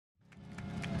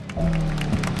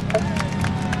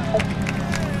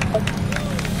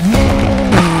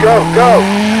Go, go!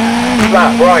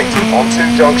 Flat right, onto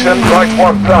junction, right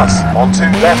 1 plus, onto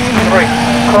left 3,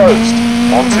 closed,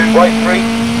 onto right 3,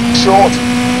 short,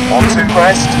 onto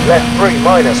crest, left 3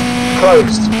 minus,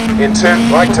 closed, into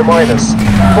right to minus,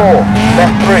 4,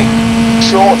 left 3,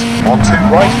 short, onto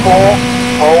right 4,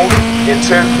 hold,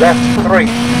 into left 3,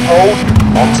 hold,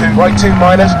 onto right 2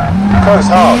 minus, close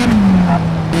hard,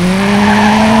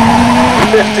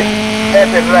 50,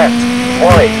 hairpin left,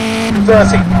 wide,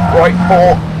 30, right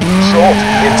 4, short,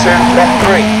 into left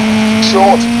 3,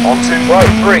 short, onto right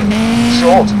 3,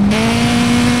 short,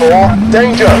 4,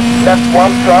 danger, left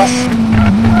 1 plus,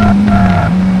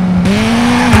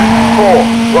 4,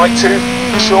 right 2,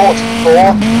 short,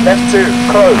 4, left 2,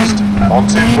 closed,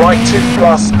 onto right 2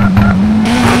 plus,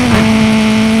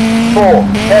 4,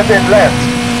 hairpin left,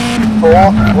 4,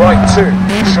 right 2,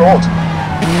 short,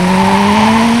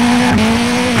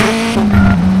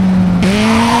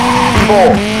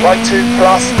 4, right 2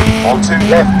 plus, onto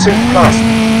left 2 plus,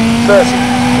 30,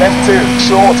 left 2,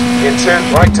 short, into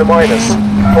right to minus,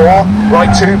 4, right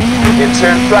 2, into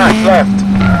flat left,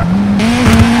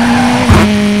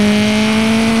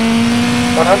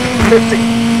 150,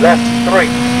 left 3,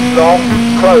 long,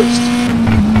 closed,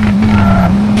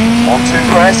 onto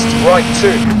crest, right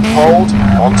 2, hold,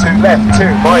 onto left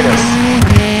 2 minus,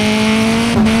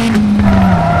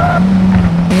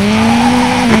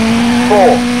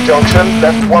 4, junction,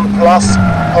 left 1 plus,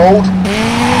 hold,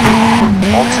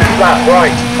 onto flat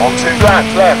right, onto flat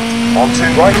left, onto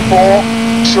right 4,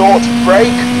 short,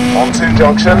 brake, onto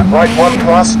junction, right 1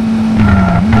 plus,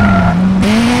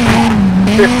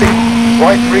 50,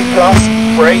 right 3 plus,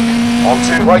 brake,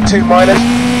 onto right 2 minus,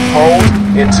 hold,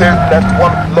 into left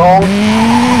 1 long,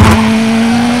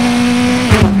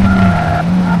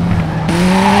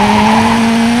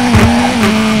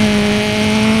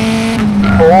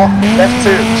 4, left 2,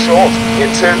 short,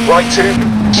 into right 2,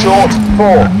 short,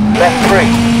 4, left 3,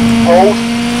 hold,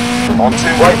 onto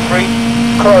right 3,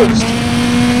 closed,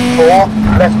 4,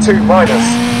 left 2 minus,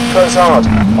 close hard,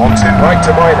 onto right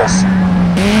to minus,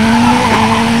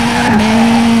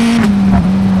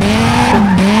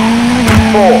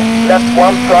 4, left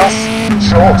 1 plus,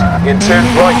 short, into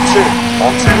right 2,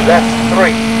 onto left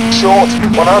 3, short,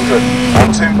 100,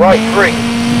 onto right 3,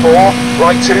 4,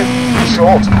 right 2,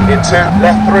 short, into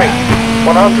left 3,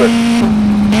 100,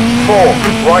 4,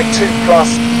 right 2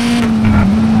 plus,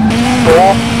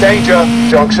 4, danger,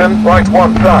 junction, right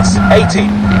 1 plus,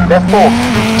 80, left 4,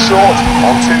 short,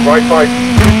 onto right 5,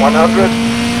 100,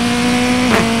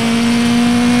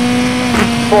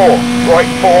 4,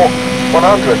 right 4,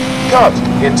 100, cut,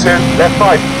 into left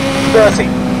 5,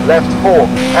 30, left 4,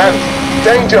 and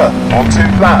danger, onto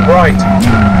flat right,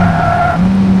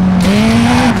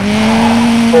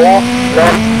 4,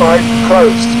 left 5,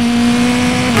 closed,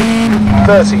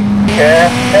 30,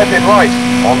 care, hairpin right,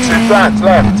 onto flat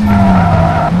left,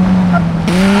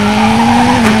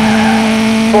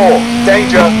 4,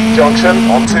 danger, junction,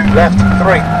 onto left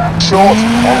 3, short,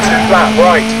 onto flat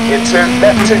right, into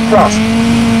left 2 plus,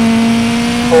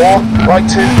 4, right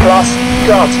 2 plus,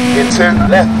 cut, into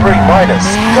left 3 minus,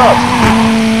 cut,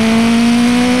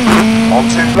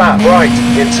 onto flat right,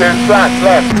 into flat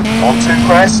left, onto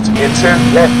crest, into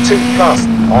left 2 plus,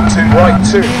 onto right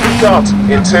 2, cut,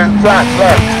 into flat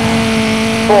left,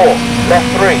 4,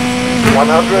 left 3,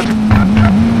 100,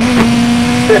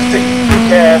 50,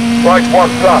 care, right 1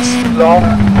 plus, long,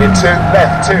 into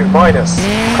left 2 minus,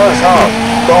 close hard,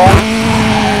 long,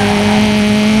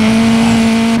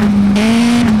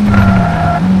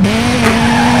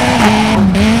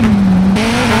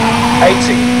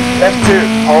 80, left 2,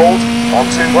 hold,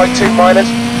 onto right 2 minus,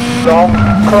 long,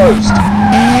 closed,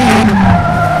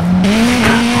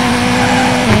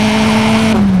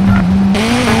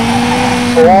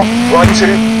 4, right 2,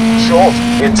 short,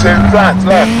 into flat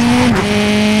left,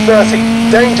 30,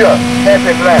 danger,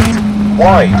 hairpin left,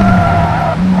 wide,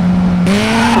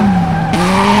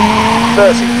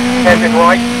 30, hairpin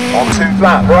right, onto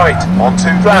flat right, onto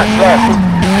flat left,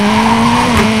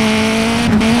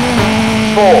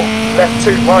 4, left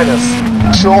 2 minus,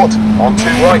 short, onto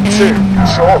right 2,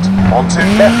 short, onto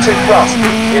left 2 plus,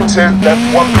 into left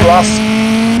 1 plus,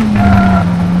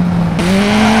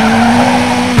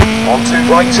 onto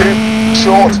right 2,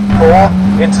 short, 4,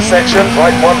 intersection,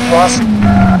 right 1 plus,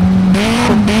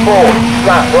 4,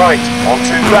 flat right,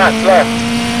 onto flat left,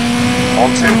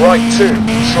 onto right 2,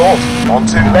 short,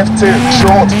 onto left 2,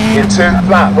 short, into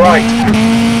flat right,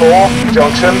 4,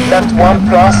 junction, left 1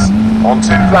 plus,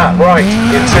 onto flat right,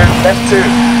 into left 2,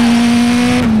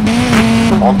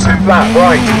 onto flat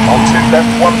right, onto left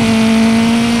 1,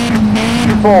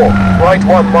 4, right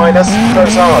 1 minus,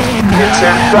 goes hard, into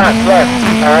flat left,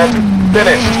 and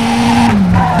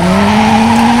finished.